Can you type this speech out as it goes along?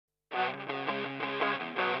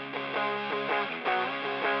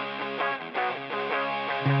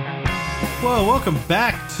Well, welcome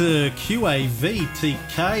back to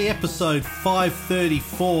QAVTK, episode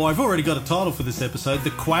 534. I've already got a title for this episode,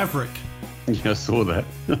 The Quaverick. Yeah, I saw that.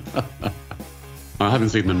 I haven't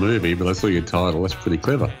seen the movie, but I saw your title. That's pretty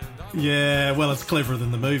clever. Yeah, well, it's cleverer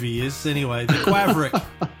than the movie is. Anyway, The Quaverick.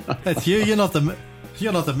 That's you. You're not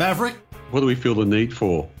the Maverick. What do we feel the need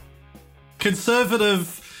for?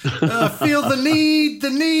 Conservative. Feel the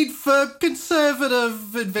need for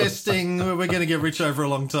conservative investing. We're going to get rich over a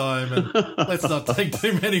long time, and let's not take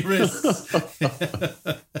too many risks.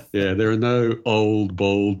 Yeah, there are no old,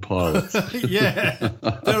 bold pilots. Yeah,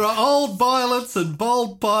 there are old pilots and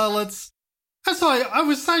bold pilots. That's why I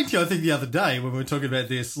was saying to you, I think the other day when we were talking about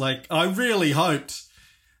this, like, I really hoped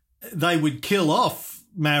they would kill off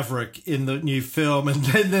Maverick in the new film, and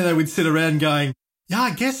then they would sit around going, yeah,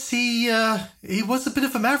 I guess he was a bit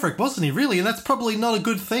of a maverick, wasn't he, really? And that's probably not a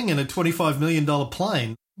good thing in a $25 million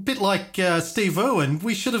plane. A bit like Steve Irwin.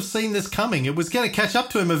 We should have seen this coming. It was going to catch up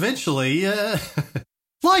to him eventually.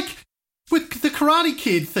 Like with the Karate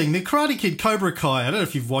Kid thing, the Karate Kid Cobra Kai. I don't know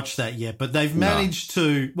if you've watched that yet, but they've managed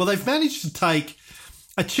to take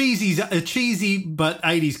a cheesy but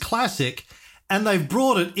 80s classic, and they've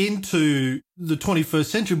brought it into the 21st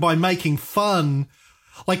century by making fun.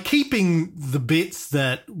 Like keeping the bits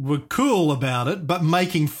that were cool about it, but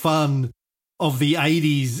making fun of the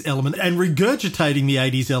 80s element and regurgitating the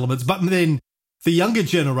 80s elements. But then the younger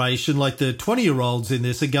generation, like the 20-year-olds in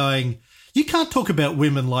this, are going, you can't talk about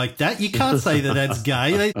women like that. You can't say that that's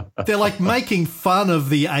gay. They're like making fun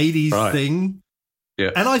of the 80s thing.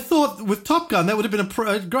 Yeah. And I thought with Top Gun, that would have been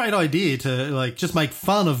a great idea to like just make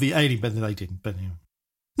fun of the 80s, but they didn't. But anyway.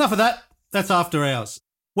 Enough of that. That's After Hours.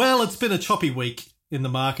 Well, it's been a choppy week in the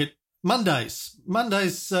market. Mondays.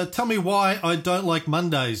 Tell me why I don't like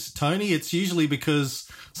Mondays, Tony. It's usually because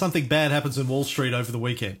something bad happens in Wall Street over the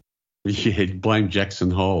weekend. Yeah, blame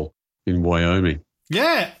Jackson Hole in Wyoming.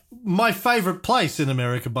 Yeah, my favourite place in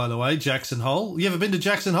America, by the way, Jackson Hole. You ever been to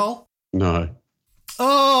Jackson Hole? No.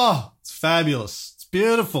 Oh, it's fabulous. It's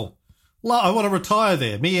beautiful. I want to retire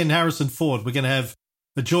there. Me and Harrison Ford, we're going to have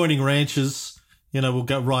adjoining ranches. You know, we'll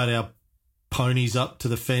go ride our ponies up to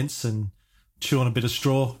the fence and chew on a bit of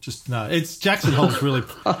straw. It's Jackson Hole's really,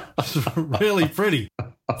 really pretty.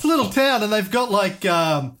 It's a little town, and they've got like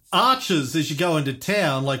arches as you go into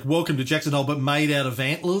town, like welcome to Jackson Hole, but made out of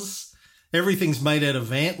antlers. Everything's made out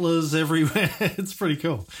of antlers everywhere. It's pretty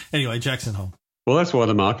cool. Anyway, Jackson Hole. Well, that's why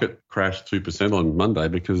the market crashed 2% on Monday,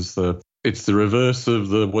 because it's the reverse of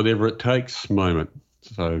the whatever it takes moment.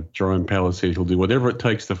 So Jerome Powell said he'll do whatever it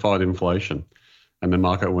takes to fight inflation. And the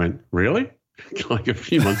market went, really? Like a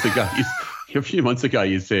few months ago,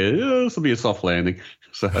 you said, this will be a soft landing.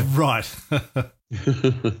 So right.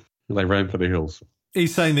 They ran for the hills.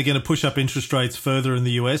 He's saying they're going to push up interest rates further in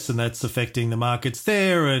the US, and that's affecting the markets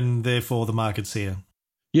there and therefore the markets here.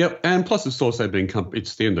 Yep, and plus it's also been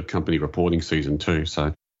it's the end of company reporting season too.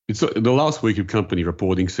 So it's the last week of company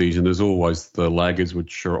reporting season. There's always the laggards,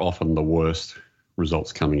 which are often the worst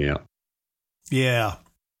results coming out. Yeah.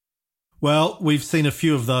 Well, we've seen a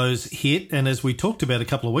few of those hit, and as we talked about a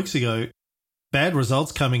couple of weeks ago, bad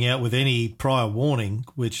results coming out with any prior warning,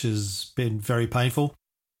 which has been very painful.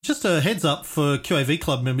 Just a heads up for QAV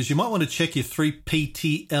Club members, you might want to check your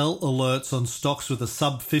 3PTL alerts on stocks with a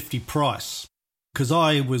sub 50 price, because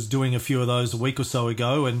I was doing a few of those a week or so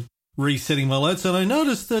ago and resetting my alerts, and I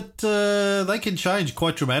noticed that they can change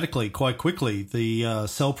quite dramatically, quite quickly, the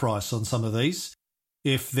sell price on some of these.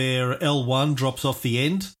 If their L1 drops off the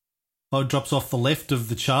end, or drops off the left of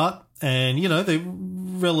the chart, and, you know, they're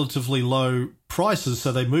relatively low prices,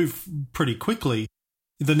 so they move pretty quickly.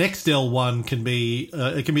 The next L1 can be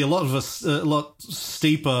it can be a lot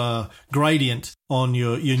steeper gradient on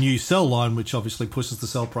your new sell line, which obviously pushes the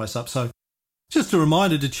sell price up. So just a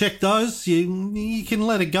reminder to check those. You can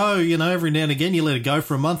let it go, you know, every now and again you let it go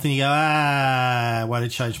for a month and you go, won't it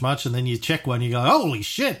change much? And then you check one, you go, holy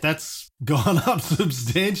shit, that's gone up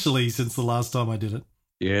substantially since the last time I did it.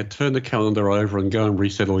 Yeah, turn the calendar over and go and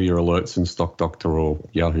reset all your alerts in Stock Doctor or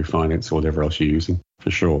Yahoo Finance or whatever else you're using,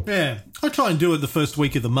 for sure. Yeah, I try and do it the first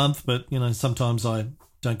week of the month, but, you know, sometimes I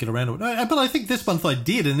don't get around to it. But I think this month I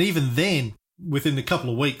did, and even then, within a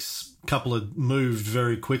couple of weeks, a couple had moved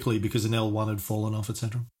very quickly because an L1 had fallen off,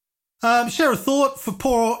 etc. Share a thought for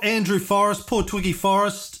poor Andrew Forrest, poor Twiggy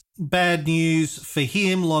Forrest. Bad news for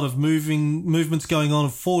him. A lot of movements going on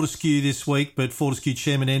at Fortescue this week, but Fortescue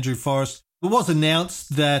chairman Andrew Forrest, it was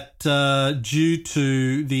announced that due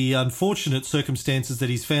to the unfortunate circumstances that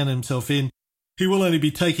he's found himself in, he will only be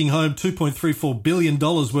taking home $2.34 billion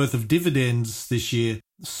worth of dividends this year.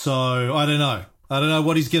 So I don't know. I don't know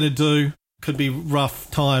what he's going to do. could be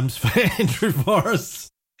rough times for Andrew Boris.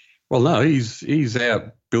 Well, no, he's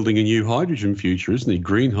out building a new hydrogen future, isn't he?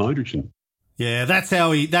 Green hydrogen. Yeah, that's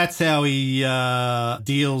how he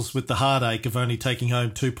deals with the heartache of only taking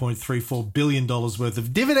home $2.34 billion worth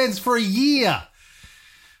of dividends for a year.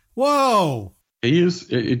 Whoa.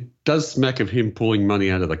 It does smack of him pulling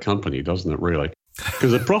money out of the company, doesn't it, really?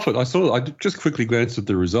 Because the profit, I just quickly glanced at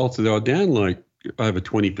the results, and they were down like over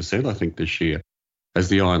 20%, I think, this year as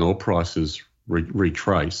the iron ore prices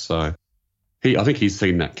retrace. So I think he's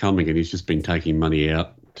seen that coming, and he's just been taking money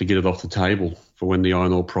out to get it off the table for when the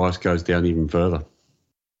iron ore price goes down even further.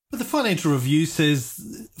 But the Financial Review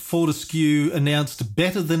says Fortescue announced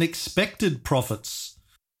better than expected profits.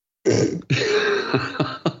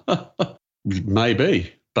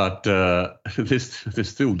 Maybe, but they're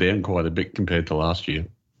still down quite a bit compared to last year.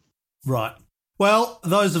 Right. Well,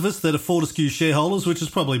 those of us that are Fortescue shareholders, which is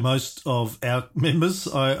probably most of our members,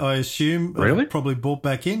 I assume, really? Probably bought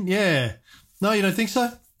back in. Yeah. No, you don't think so?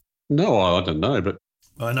 No, I don't know, but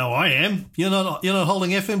I know I am. You're not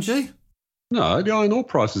holding FMG? No, the iron ore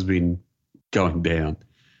price has been going down.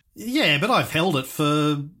 Yeah, but I've held it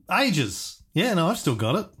for ages. Yeah, no, I've still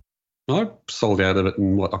got it. I sold out of it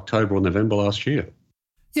in, October or November last year.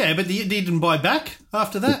 Yeah, but you didn't buy back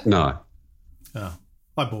after that? No. Oh,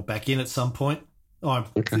 I bought back in at some point.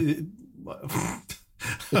 Okay.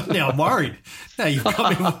 Now I'm worried. Now you've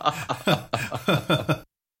got me.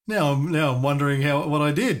 Now I'm wondering what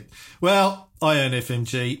I did. Well, I own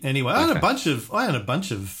FMG anyway. I own a bunch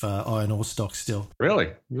of iron ore stocks still. Really?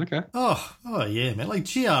 Okay. Oh yeah, man. Like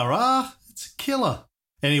GRR, it's a killer.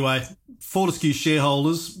 Anyway, Fortescue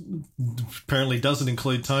shareholders, apparently doesn't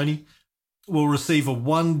include Tony, will receive a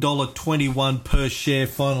 $1.21 per share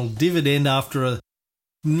final dividend after a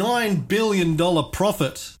 $9 billion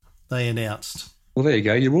profit they announced. Well, there you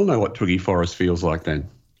go. You will know what Twiggy Forrest feels like then.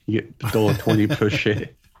 You get $1.20 per share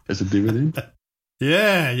as a dividend.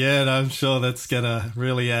 Yeah, and I'm sure that's going to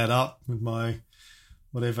really add up with my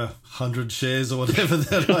whatever 100 shares or whatever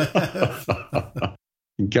that I have.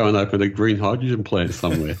 Go and open a green hydrogen plant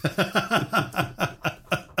somewhere.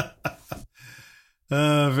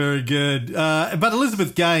 Very good. But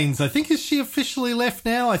Elizabeth Gaines, I think, is she officially left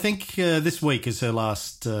now? I think this week is her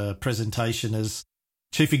last presentation as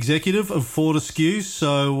chief executive of Fortescue.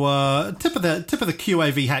 So tip of the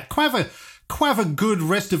QAV hat. Quite a good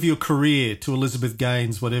rest of your career to Elizabeth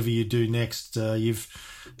Gaines, whatever you do next.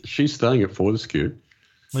 She's staying at Fortescue.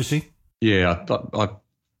 Is she? Yeah,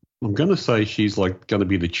 I'm going to say she's like going to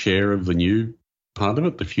be the chair of the new part of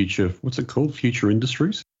it, the future. What's it called? Future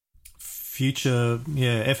Industries. Future,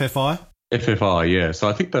 yeah, FFI. FFI, yeah. So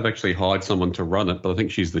I think they've actually hired someone to run it, but I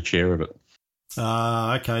think she's the chair of it.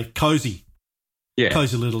 Okay. Cozy. Yeah.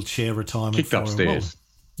 Cozy little chair retirement. Kicked upstairs. Well,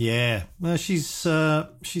 yeah. Well, she's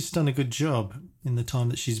done a good job in the time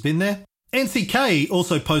that she's been there. NCK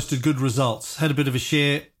also posted good results. Had a bit of a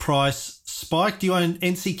share price spike. Do you own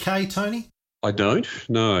NCK, Tony? I don't.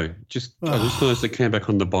 No. I just noticed it came back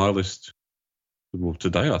on the buy list. Well,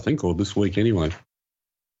 today I think, or this week anyway.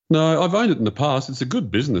 No, I've owned it in the past. It's a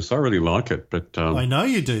good business. I really like it, but I know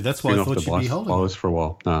you do. That's why I thought you'd be holding it for a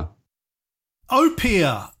while. No.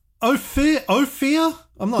 Ophir. I'm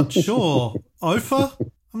not sure. Ophir.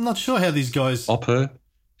 I'm not sure how these guys. Opher.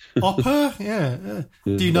 Yeah.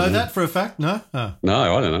 Do you know that for a fact? No. Oh.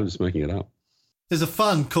 No, I don't know. I'm just making it up. There's a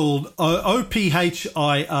fund called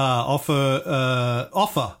OPHIR,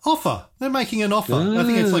 offer. They're making an offer. I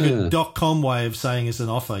think it's like a .com way of saying it's an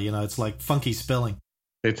offer. You know, it's like funky spelling.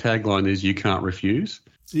 Their tagline is "You can't refuse."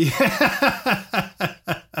 Yeah.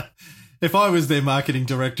 If I was their marketing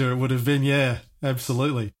director, it would have been, yeah,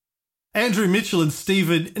 absolutely. Andrew Mitchell and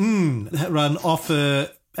Stephen run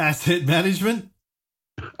Offer Asset Management.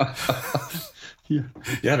 You're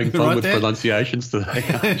having fun with pronunciations today,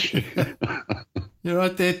 aren't you? You're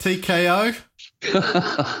right there, TKO.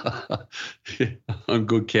 Yeah, I'm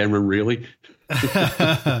good, Cameron, really.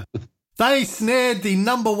 They snared the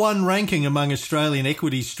number one ranking among Australian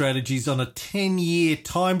equity strategies on a 10-year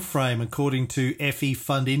time frame, according to FE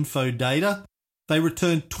Fund Info data. They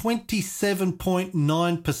returned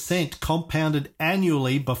 27.9% compounded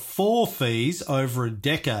annually before fees over a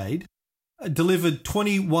decade, delivered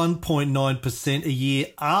 21.9% a year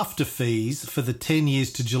after fees for the 10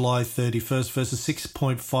 years to July 31st versus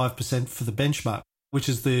 6.5% for the benchmark, which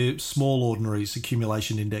is the Small Ordinaries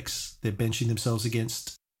Accumulation Index they're benching themselves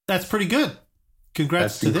against. That's pretty good.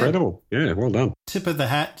 Congrats to them. That's incredible. Yeah, well done. Tip of the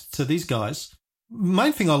hat to these guys.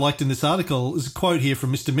 Main thing I liked in this article is a quote here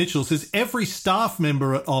from Mr. Mitchell. It says, every staff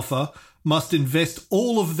member at Offer must invest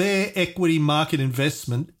all of their equity market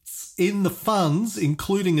investments performance in the funds,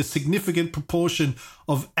 including a significant proportion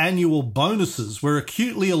of annual bonuses. We're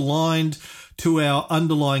acutely aligned to our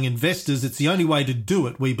underlying investors. It's the only way to do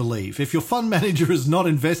it, we believe. If your fund manager is not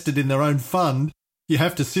invested in their own fund, you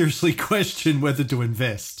have to seriously question whether to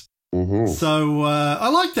invest. Mm-hmm. So I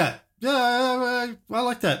like that. Yeah, I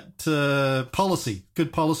like that policy.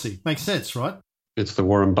 Good policy. Makes sense, right? It's the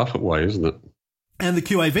Warren Buffett way, isn't it? And the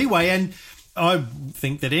QAV way. And I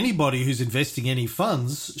think that anybody who's investing any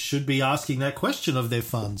funds should be asking that question of their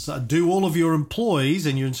funds. Do all of your employees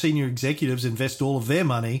and your senior executives invest all of their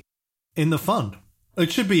money in the fund?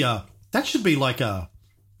 That should be like a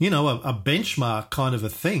benchmark kind of a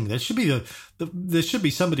thing. There should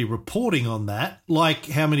be somebody reporting on that, like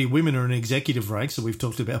how many women are in executive ranks that we've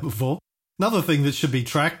talked about before. Another thing that should be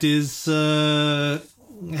tracked is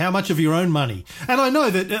how much of your own money. And I know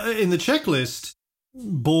that in the checklist,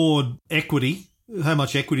 board equity, how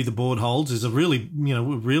much equity the board holds is a really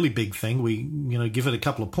big thing. We, give it a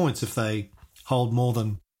couple of points if they hold more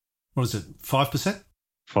than, 5%?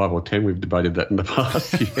 5 or 10, we've debated that in the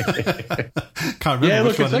past. Yeah. Can't remember. Yeah,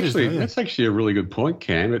 which look, one it is, though, yeah. that's actually a really good point,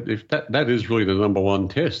 Cam. If that is really the number one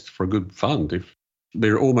test for a good fund. If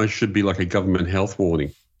there almost should be like a government health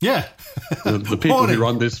warning. Yeah. The people who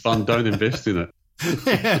run this fund don't invest in it.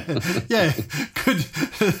 Yeah.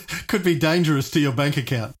 Could be dangerous to your bank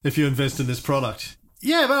account if you invest in this product.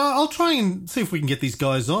 Yeah, but I'll try and see if we can get these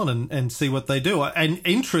guys on and see what they do. And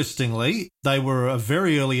interestingly, they were a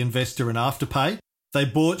very early investor in Afterpay. They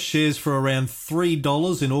bought shares for around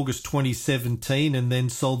 $3 in August 2017 and then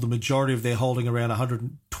sold the majority of their holding around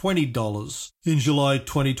 $120 in July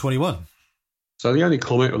 2021. So the only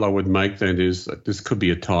comment I would make then is that this could be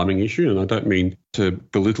a timing issue, and I don't mean to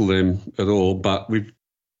belittle them at all, but we've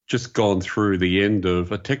just gone through the end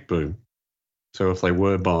of a tech boom. So if they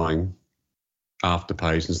were buying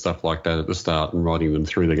Afterpays and stuff like that at the start and riding them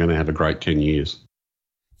through, they're going to have a great 10 years.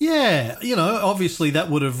 Yeah, obviously that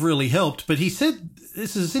would have really helped. But he said,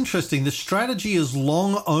 this is interesting, the strategy is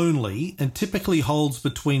long only and typically holds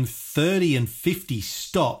between 30 and 50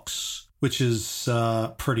 stocks, which is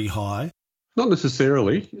pretty high. Not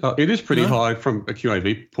necessarily. It is pretty high from a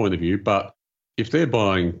QAV point of view, but if they're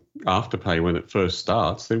buying Afterpay when it first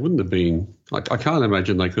starts, there wouldn't have been, I can't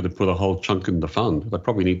imagine they could have put a whole chunk in the fund. They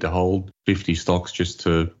probably need to hold 50 stocks just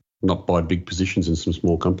to not buy big positions in some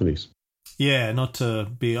small companies. Yeah, not to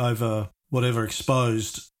be over whatever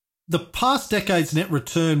exposed. The past decade's net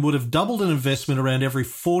return would have doubled an investment around every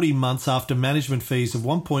 40 months after management fees of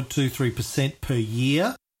 1.23% per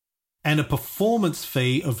year and a performance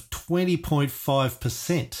fee of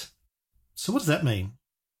 20.5%. So what does that mean?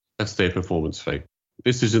 That's their performance fee.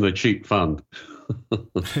 This isn't a cheap fund.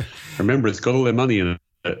 Remember, it's got all their money in it.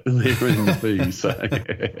 They're in the fees.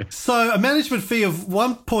 So a management fee of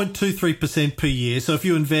 1.23% per year. So if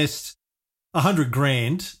you invest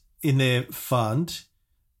 $100,000 in their fund,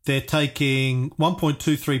 they're taking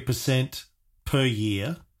 1.23% per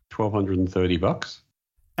year. $1,230.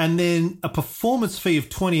 And then a performance fee of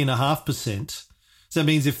 20.5%. So that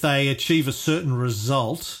means if they achieve a certain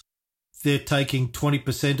result, they're taking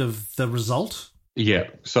 20% of the result? Yeah.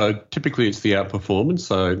 So typically it's the outperformance.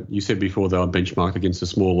 So you said before they are benchmarked against the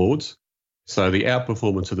small ords. So the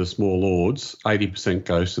outperformance of the small ords, 80%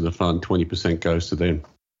 goes to the fund, 20% goes to them.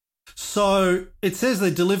 So it says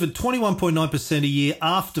they delivered 21.9% a year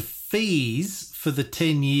after fees for the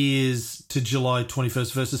 10 years to July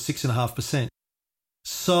 21st versus 6.5%.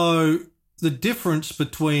 So the difference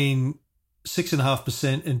between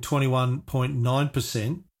 6.5% and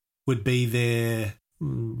 21.9% would be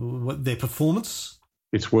their performance.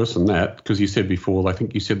 It's worse than that because you said before, I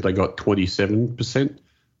think you said they got 27%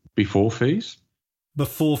 before fees.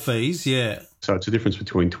 Before fees, yeah. So it's a difference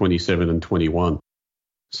between 27 and 21.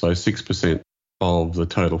 So 6% of the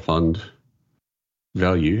total fund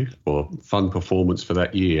value or fund performance for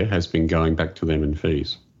that year has been going back to them in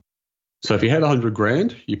fees. So if you had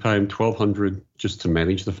 $100,000, you pay them $1,200 just to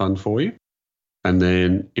manage the fund for you. And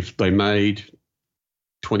then if they made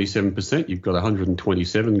 27%, you've got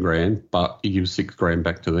 $127,000, but you give $6,000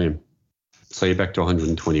 back to them. So you're back to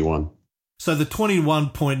 121. So the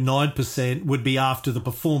 21.9% would be after the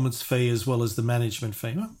performance fee as well as the management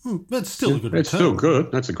fee. That's still a good return. It's still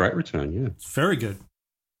good. That's a great return, yeah. It's very good.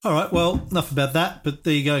 All right, well, enough about that, but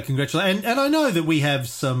there you go. Congratulations. And I know that we have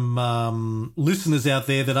some listeners out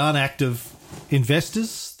there that aren't active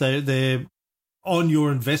investors. They're on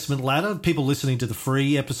your investment ladder. People listening to the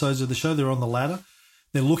free episodes of the show, they're on the ladder.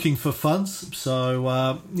 They're looking for funds.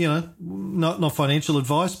 So, not financial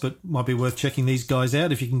advice, but might be worth checking these guys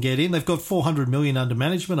out if you can get in. They've got $400 million under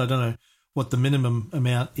management. I don't know what the minimum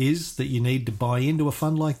amount is that you need to buy into a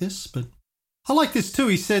fund like this, but I like this too.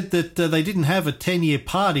 He said that they didn't have a 10-year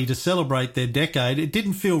party to celebrate their decade. It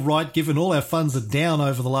didn't feel right given all our funds are down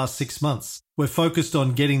over the last 6 months. We're focused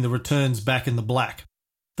on getting the returns back in the black.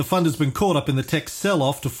 The fund has been caught up in the tech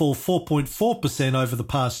sell-off to fall 4.4% over the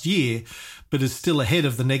past year, but is still ahead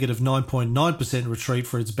of the negative 9.9% retreat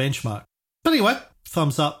for its benchmark. But anyway,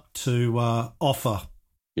 thumbs up to Offer.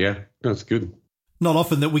 Yeah, that's good. Not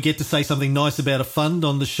often that we get to say something nice about a fund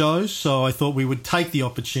on the show, so I thought we would take the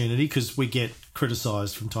opportunity because we get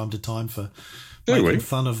criticised from time to time for making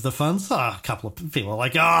fun of the funds. A couple of people are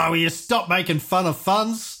like, will you stop making fun of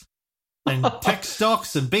funds and tech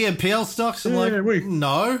stocks and BNPL stocks? I'm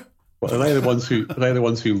no. Well, are they the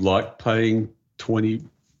ones who like paying 20%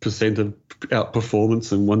 of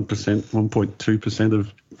outperformance and 1.2%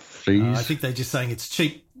 of fees? I think they're just saying it's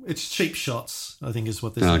cheap. It's cheap shots, I think is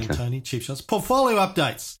what they're saying, Tony. Cheap shots. Portfolio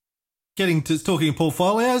updates. Talking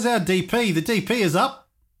portfolios, our DP. The DP is up.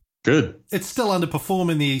 Good. It's still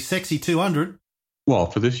underperforming the Sexy 200. Well,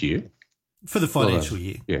 for this year. For the financial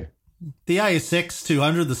year. Yeah. The ASX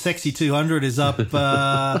 200, the Sexy 200 is up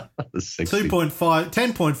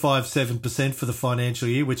 10.57% for the financial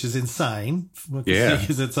year, which is insane. Yeah.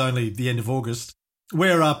 Because it's only the end of August.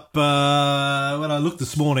 We're up, when I looked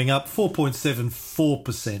this morning, up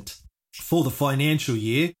 4.74% for the financial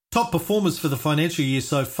year. Top performers for the financial year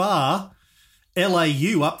so far,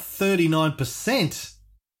 LAU up 39%.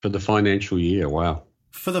 For the financial year, wow.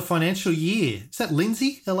 For the financial year. Is that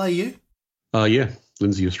Lindsay, LAU? Yeah,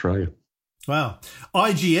 Lindsay Australia. Wow.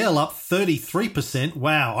 IGL up 33%.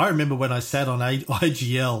 Wow. I remember when I sat on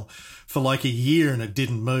IGL for like a year and it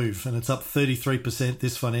didn't move, and it's up 33%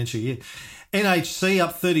 this financial year. NHC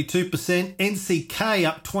up 32%, NCK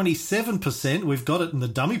up 27%. We've got it in the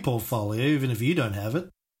dummy portfolio, even if you don't have it.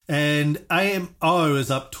 And AMO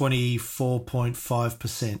is up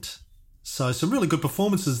 24.5%. So some really good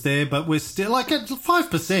performances there, but we're still like at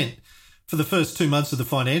 5% for the first 2 months of the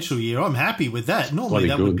financial year. I'm happy with that. Normally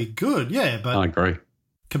that would be good, yeah. But I agree.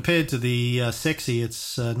 Compared to the Sexy,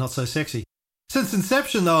 it's not so sexy. Since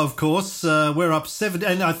inception, though, of course, we're up 7,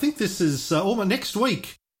 and I think this is almost next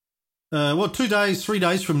week. 3 days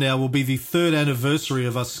from now will be the 3rd anniversary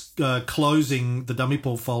of us closing the dummy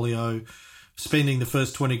portfolio, spending the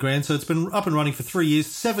first 20 grand. So it's been up and running for 3 years.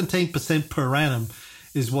 17% per annum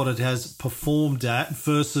is what it has performed at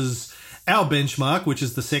versus our benchmark, which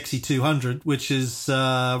is the Sexy 200, which is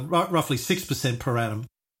roughly 6% per annum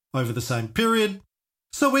over the same period.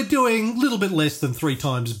 So we're doing a little bit less than 3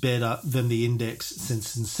 times better than the index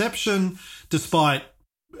since inception, despite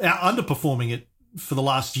underperforming it for the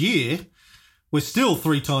last year. We're still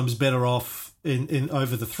 3 times better off in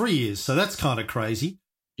over the 3 years. So that's kind of crazy.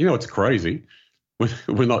 You know, it's crazy.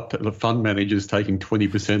 We're not the fund managers taking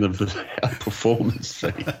 20% of the performance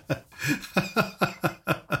fee.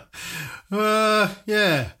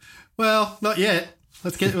 Yeah. Well, not yet.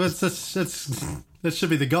 That should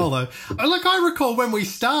be the goal, though. Like I recall when we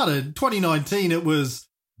started 2019, it was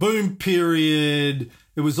boom period.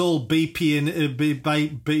 It was all BNPL.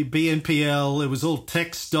 It was all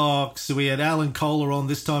tech stocks. We had Alan Kohler on.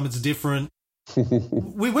 This time it's different.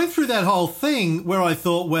 We went through that whole thing where I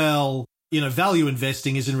thought, well, value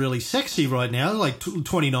investing isn't really sexy right now. Like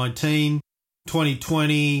 2019,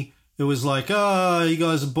 2020, it was like, you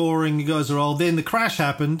guys are boring. You guys are old. Then the crash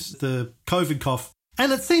happened, the COVID cough.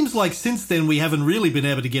 And it seems like since then we haven't really been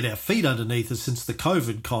able to get our feet underneath us since the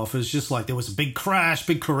COVID cough. It's just like there was a big crash,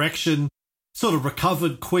 big correction, sort of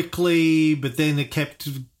recovered quickly, but then it kept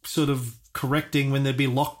sort of correcting when there'd be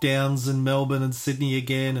lockdowns in Melbourne and Sydney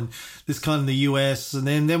again and this kind of the US. And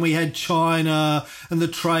then we had China and the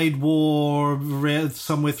trade war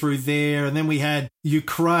somewhere through there. And then we had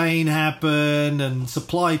Ukraine happen and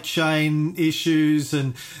supply chain issues.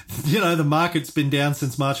 And, the market's been down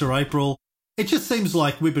since March or April. It just seems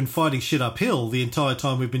like we've been fighting shit uphill the entire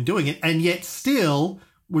time we've been doing it. And yet still,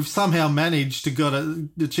 we've somehow managed to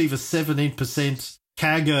achieve a 17%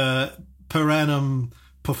 CAGR per annum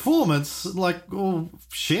performance. Like, oh,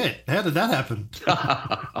 shit, how did that happen?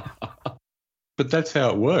 But that's how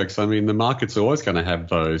it works. I mean, the market's always going to have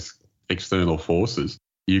those external forces,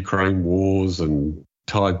 Ukraine wars and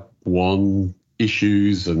Taiwan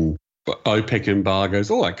issues and OPEC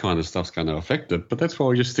embargoes, all that kind of stuff's going to affect it. But that's why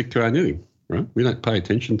we just stick to our knitting. Right? We don't pay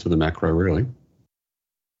attention to the macro, really.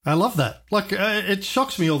 I love that. Like, it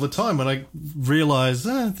shocks me all the time when I realise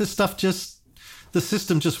this stuff the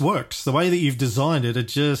system just works. The way that you've designed it, it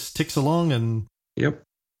just ticks along and... Yep.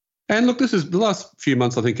 And look, the last few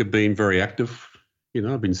months, I think, have been very active.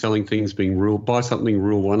 I've been selling things, buy something,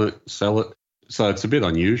 rule one it, sell it. So it's a bit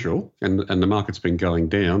unusual, and the market's been going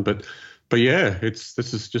down. But yeah, this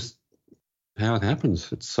is just how it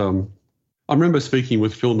happens. It's I remember speaking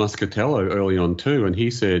with Phil Muscatello early on too, and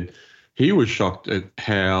he said he was shocked at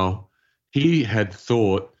how he had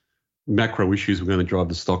thought macro issues were going to drive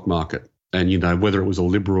the stock market. And, whether it was a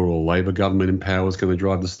Liberal or Labor government in power was going to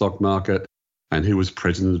drive the stock market, and who was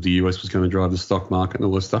president of the US was going to drive the stock market and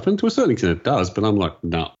all this stuff. And to a certain extent it does, but I'm like,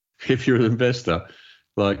 no. If you're an investor,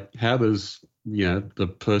 like how does,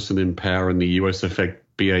 the person in power in the US affect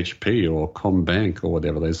BHP or Combank or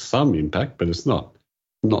whatever? There's some impact, but it's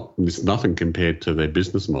it's nothing compared to their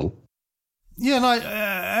business model. Yeah,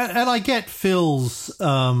 and I get Phil's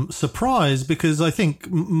surprise, because I think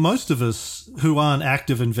most of us who aren't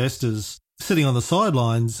active investors sitting on the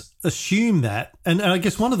sidelines assume that. And I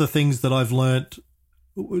guess one of the things that I've learnt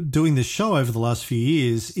doing this show over the last few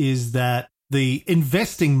years is that the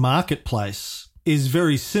investing marketplace is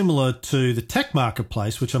very similar to the tech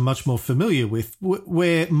marketplace, which I'm much more familiar with,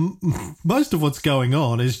 where most of what's going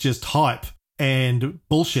on is just hype and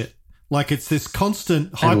bullshit. Like it's this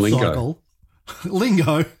constant hype cycle.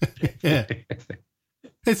 Lingo. Yeah.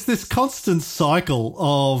 It's this constant cycle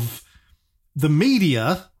of the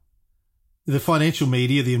media, the financial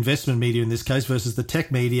media, the investment media in this case, versus the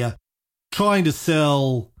tech media, trying to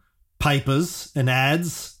sell papers and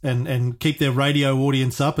ads and keep their radio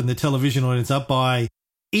audience up and their television audience up by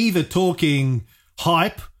either talking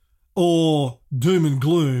hype or doom and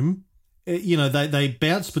gloom. They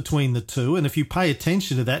bounce between the two. And if you pay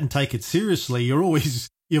attention to that and take it seriously,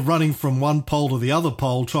 you're running from one pole to the other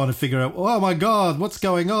pole trying to figure out, oh my God, what's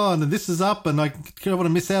going on? And this is up and I don't want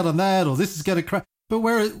to miss out on that, or this is going to crash. But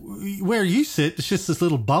where you sit, it's just this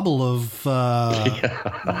little bubble of, it's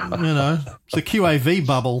a QAV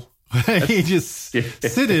bubble. You just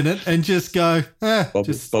sit in it and just go,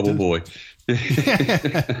 bubble boy.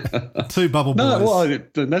 Two bubble boys. No, well,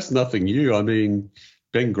 that's nothing new. I mean,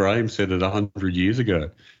 Ben Graham said it 100 years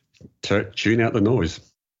ago. Tune out the noise.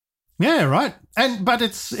 Yeah, right. But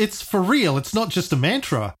it's for real. It's not just a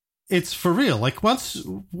mantra. It's for real. Like once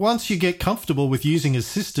you get comfortable with using a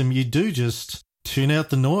system, you do just tune out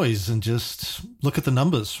the noise and just look at the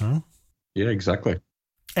numbers, right? Yeah, exactly.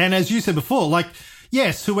 And as you said before, like,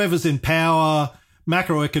 yes, whoever's in power,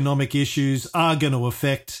 macroeconomic issues are going to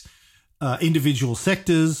affect individual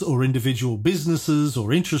sectors or individual businesses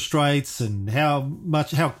or interest rates and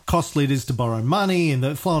how costly it is to borrow money and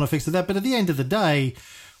the flow-on effects of that. But at the end of the day,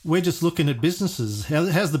 we're just looking at businesses.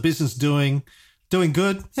 How's the business doing? Doing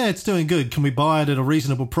good? Yeah, it's doing good. Can we buy it at a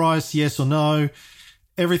reasonable price? Yes or no?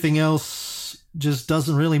 Everything else just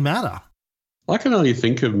doesn't really matter. I can only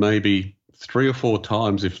think of maybe 3 or 4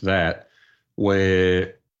 times, if that,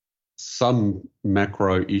 where some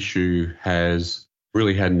macro issue has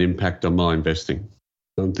really had an impact on my investing.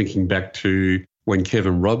 I'm thinking back to when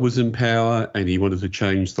Kevin Rudd was in power and he wanted to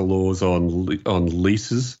change the laws on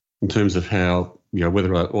leases in terms of how,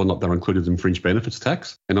 whether or not they're included in fringe benefits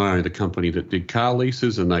tax. And I owned a company that did car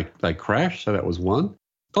leases and they crashed, so that was one.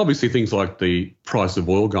 Obviously, things like the price of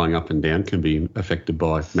oil going up and down can be affected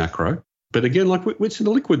by macro. But again, like it's in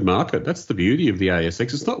a liquid market. That's the beauty of the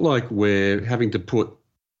ASX. It's not like we're having to put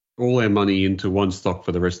all our money into one stock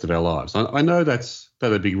for the rest of our lives. I know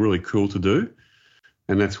that'd be really cool to do,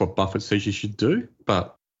 and that's what Buffett says you should do,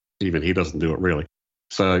 but even he doesn't do it really.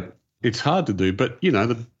 So it's hard to do, but,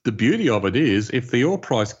 the beauty of it is if the oil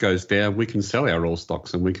price goes down, we can sell our oil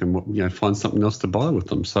stocks and we can, find something else to buy with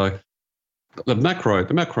them. So the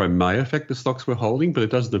macro may affect the stocks we're holding, but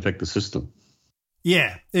it doesn't affect the system.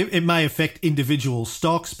 Yeah, it may affect individual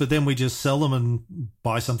stocks, but then we just sell them and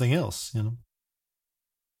buy something else,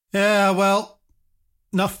 Yeah, well,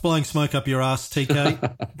 enough blowing smoke up your ass, TK.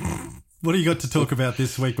 What do you got to talk about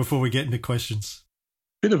this week before we get into questions?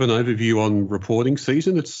 Bit of an overview on reporting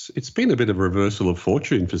season. It's been a bit of a reversal of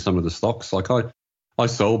fortune for some of the stocks. Like I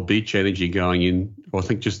sold Beach Energy going in, I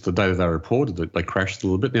think just the day that they reported that they crashed a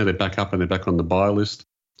little bit. Now they're back up and they're back on the buy list.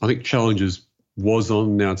 I think Challenger's was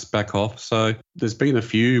on, now it's back off. So there's been a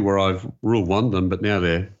few where I've Rule 1 them, but now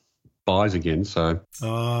they're buys again. So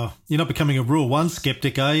you're not becoming a Rule 1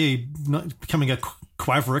 skeptic, are you? Not becoming a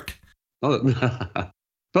quaverick? Not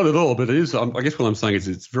at all, but it is. I guess what I'm saying is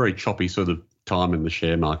it's very choppy sort of time in the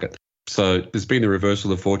share market. So there's been a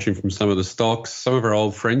reversal of fortune from some of the stocks. Some of our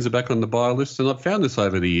old friends are back on the buy list, and I've found this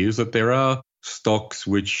over the years that there are stocks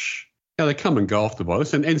which they come and go off the buy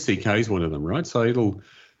list, and NCK is one of them, right? So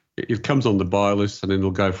it comes on the buy list and then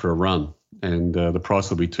it'll go for a run, and the price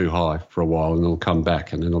will be too high for a while, and it'll come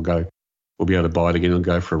back, and then we'll be able to buy it again and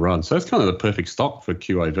go for a run. So it's kind of the perfect stock for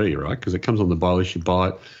QAV, right? Because it comes on the buy list, you buy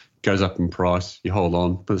it, goes up in price, you hold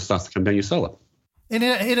on, but it starts to come down, you sell it. And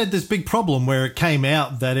it had this big problem where it came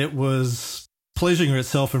out that it was pleasuring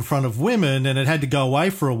itself in front of women, and it had to go away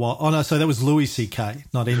for a while. Oh no, so that was Louis C.K.,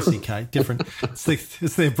 not NCK. Different.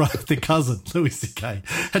 It's their brother, their cousin, Louis C.K.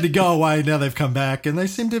 Had to go away. Now they've come back, and they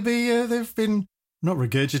seem to be. They've been not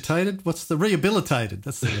regurgitated. What's the rehabilitated?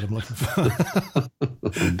 That's the word I'm looking for.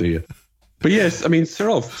 Oh dear. But yes, I mean, some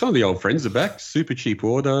of the old friends are back. Super Cheap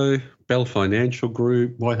Auto, Bell Financial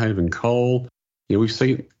Group, Whitehaven Coal. You know, I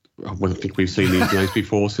think we've seen these names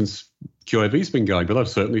before since QAV's been going, but I've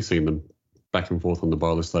certainly seen them back and forth on the buy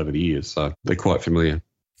list over the years, so they're quite familiar.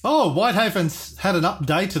 Oh, Whitehaven's had an up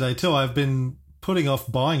day today too. I've been putting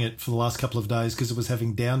off buying it for the last couple of days because it was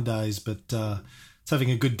having down days, but it's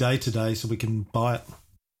having a good day today, so we can buy it.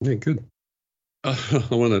 Yeah, good. I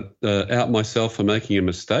want to out myself for making a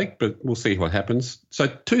mistake, but we'll see what happens. So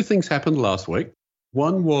 2 things happened last week.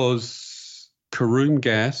 One was Karoon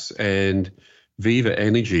Gas and Viva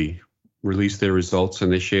Energy released their results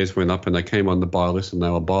and their shares went up and they came on the buy list and they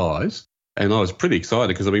were buys. And I was pretty excited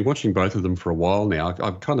because I've been watching both of them for a while now.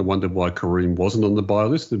 I've kind of wondered why Karoon wasn't on the buy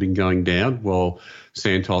list. They've been going down while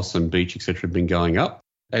Santos and Beach, et cetera, have been going up.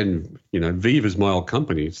 And, you know, Viva's my old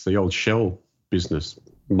company. It's the old Shell business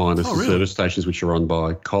minus the service stations which are on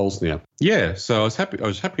by Coles now. Yeah, so I was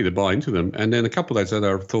happy to buy into them. And then a couple of days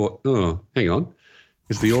later I thought, oh, hang on,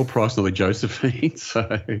 is the oil price not a Josephine?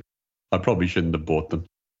 So I probably shouldn't have bought them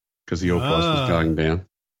because the oil price was going down.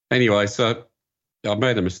 Anyway, so I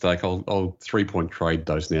made a mistake. I'll 3-point trade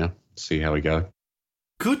those now, see how we go.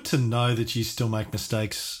 Good to know that you still make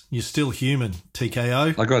mistakes. You're still human,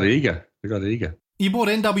 TKO. I got eager. You bought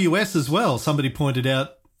NWS as well, somebody pointed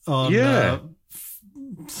out on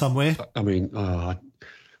somewhere. I mean, I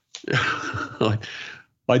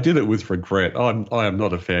did it with regret. I am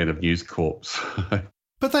not a fan of News Corp. So.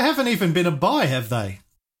 But they haven't even been a buy, have they?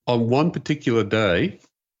 On one particular day,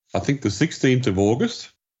 I think the 16th of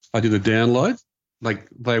August, I did a download. Like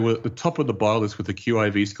they were at the top of the buy list with a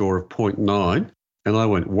QAV score of 0.9. And I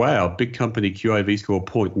went, wow, big company QAV score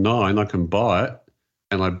 0.9, I can buy it.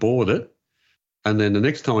 And I bought it. And then the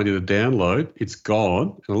next time I did a download, it's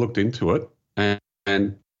gone. And I looked into it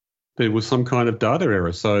and there was some kind of data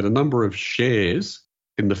error. So the number of shares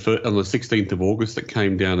on the 16th of August that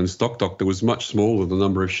came down in Stock Doctor was much smaller than the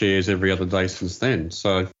number of shares every other day since then.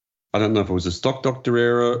 So I don't know if it was a Stock Doctor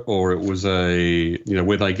error or it was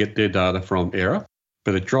where they get their data from error.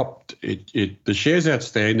 But it dropped. The shares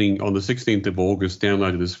outstanding on the 16th of August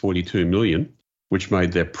downloaded as 42 million, which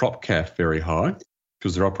made their prop cap very high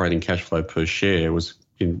because their operating cash flow per share was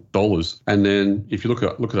in dollars. And then if you look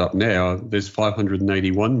it up now, there's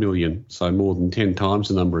 581 million, so more than 10 times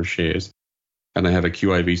the number of shares. And they have a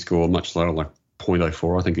QAV score much lower, like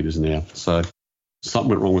 0.04, I think it is now. So something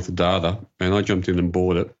went wrong with the data, and I jumped in and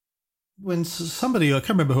bought it. When somebody, I can't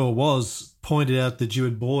remember who it was, pointed out that you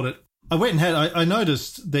had bought it, I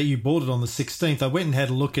noticed that you bought it on the 16th. I went and had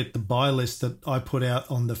a look at the buy list that I put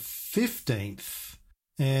out on the 15th,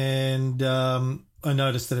 and I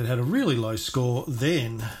noticed that it had a really low score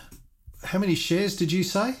then. How many shares did you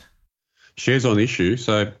say? Shares on issue.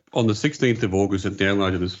 So on the 16th of August, it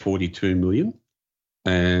downloaded as 42 million,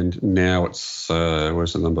 and now it's,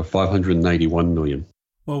 where's the number, 581 million.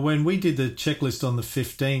 Well, when we did the checklist on the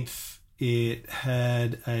 15th, it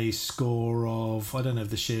had a score of, I don't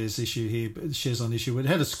have the shares issue here, but the shares on issue, it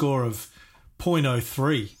had a score of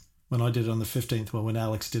 0.03 when I did it on the 15th, well, when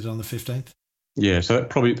Alex did it on the 15th. Yeah, so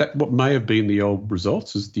what may have been the old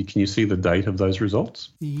results is, can you see the date of those results?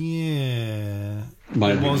 Yeah. May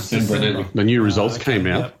have been December. The new results came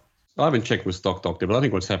out. Yep. I haven't checked with Stock Doctor, but I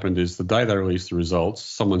think what's happened is the day they released the results,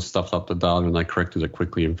 someone stuffed up the data and they corrected it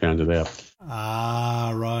quickly and found it out.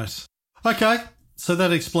 Ah, right. Okay. So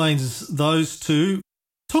that explains those two.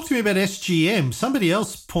 Talk to me about SGM. Somebody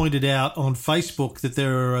else pointed out on Facebook that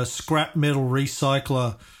they're a scrap metal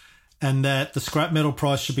recycler and that the scrap metal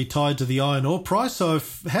price should be tied to the iron ore price. So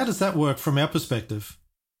how does that work from our perspective?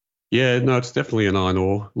 Yeah, no, it's definitely an iron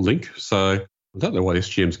ore link. So I don't know what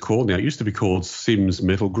SGM's called now. It used to be called Sims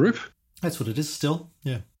Metal Group. That's what it is still,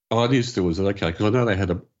 yeah. Oh, it is still, is it? Okay, because I know they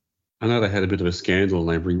had a bit of a scandal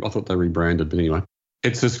and I thought they rebranded, but anyway.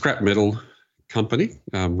 It's a scrap metal company,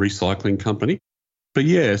 recycling company. But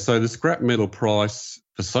yeah, so the scrap metal price,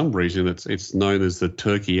 for some reason, it's known as the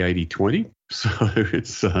Turkey 80/20.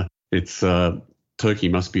 So it's Turkey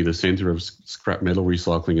must be the centre of scrap metal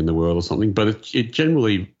recycling in the world or something. But it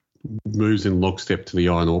generally moves in lockstep to the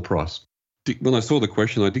iron ore price. When I saw the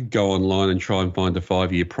question, I did go online and try and find a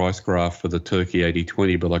 5-year price graph for the Turkey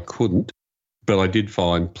 80/20, but I couldn't. But I did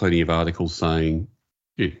find plenty of articles saying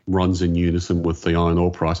it runs in unison with the iron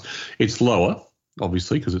ore price. It's lower,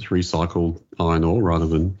 obviously, because it's recycled iron ore rather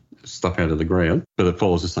than stuff out of the ground, but it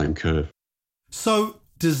follows the same curve. So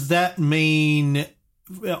does that mean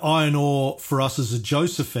iron ore for us is a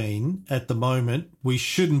Josephine at the moment? We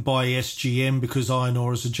shouldn't buy SGM because iron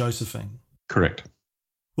ore is a Josephine? Correct.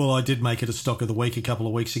 Well, I did make it a stock of the week a couple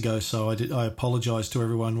of weeks ago, so I apologise to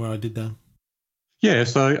everyone where I did that. Yeah,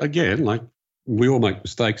 so again, like we all make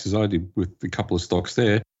mistakes, as I did with a couple of stocks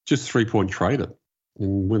there. Just 3-point trade it.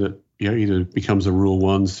 And when it either becomes a Rule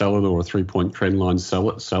 1, sell it, or a 3-point trend line, sell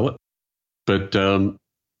it. But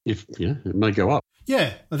it may go up.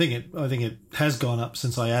 Yeah, I think it has gone up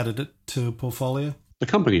since I added it to a portfolio. The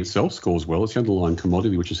company itself scores well. It's the underlying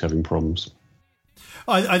commodity which is having problems.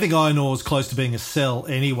 I think iron ore is close to being a sell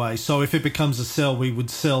anyway. So if it becomes a sell, we would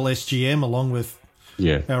sell SGM along with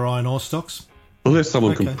our iron ore stocks. Unless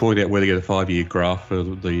someone can point out where to get a 5-year graph for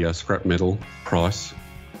the scrap metal price.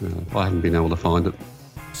 I haven't been able to find it.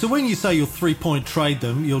 So when you say you'll 3-point trade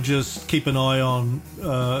them, you'll just keep an eye on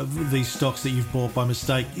these stocks that you've bought by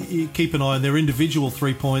mistake. You keep an eye on their individual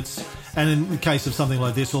 3 points, and in the case of something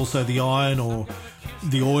like this, also the iron or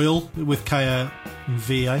the oil with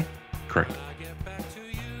KRVA. Correct.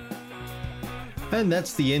 And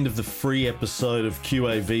that's the end of the free episode of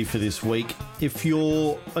QAV for this week. If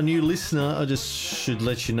you're a new listener, I just should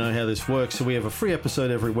let you know how this works. So we have a free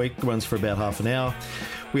episode every week, runs for about half an hour.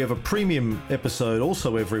 We have a premium episode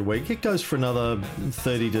also every week. It goes for another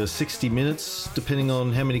 30 to 60 minutes, depending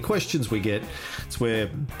on how many questions we get. It's where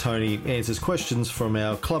Tony answers questions from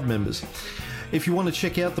our club members. If you want to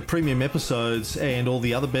check out the premium episodes and all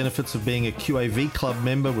the other benefits of being a QAV club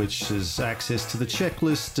member, which is access to the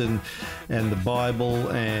checklist and the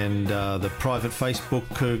Bible and the private Facebook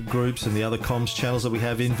groups and the other comms channels that we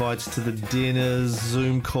have, invites to the dinners,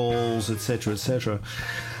 Zoom calls, etc.,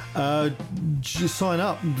 just sign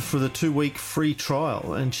up for the 2-week free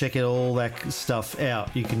trial and check out all that stuff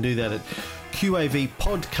out. You can do that at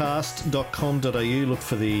qavpodcast.com.au. Look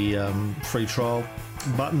for the free trial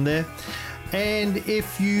button there. And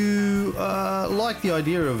if you like the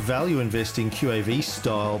idea of value investing QAV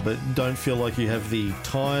style but don't feel like you have the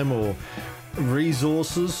time or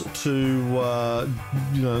resources to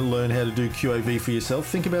learn how to do QAV for yourself,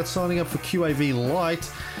 think about signing up for QAV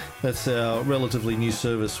Lite. That's our relatively new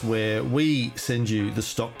service where we send you the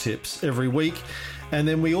stock tips every week, and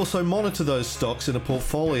then we also monitor those stocks in a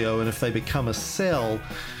portfolio, and if they become a sell,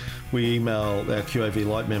 we email our QAV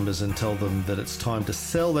Lite members and tell them that it's time to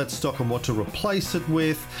sell that stock and what to replace it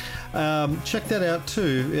with. Check that out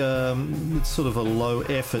too. It's sort of a low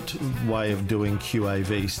effort way of doing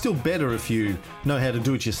QAV. Still better if you know how to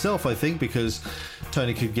do it yourself, I think, because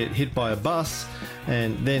Tony could get hit by a bus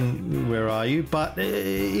and then where are you? But,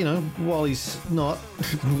 while he's not,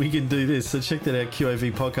 we can do this. So check that out,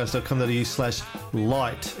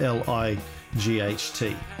 qavpodcast.com.au/light,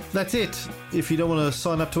 LIGHT. That's it. If you don't want to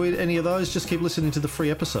sign up to any of those, just keep listening to the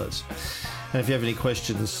free episodes. And if you have any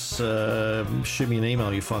questions, shoot me an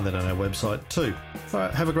email. You'll find that on our website too. All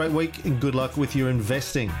right, have a great week and good luck with your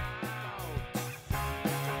investing.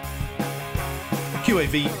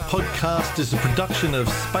 QAV Podcast is a production of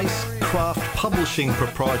Spacecraft Publishing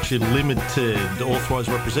Proprietary Limited, authorised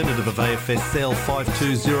representative of AFSL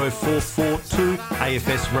 520442,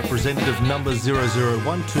 AFS representative number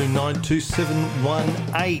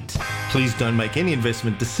 0012922718. Please don't make any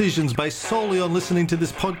investment decisions based solely on listening to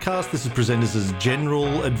this podcast. This is presented as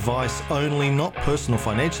general advice only, not personal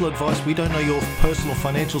financial advice. We don't know your personal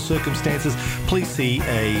financial circumstances. Please see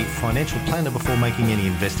a financial planner before making any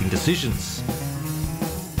investing decisions.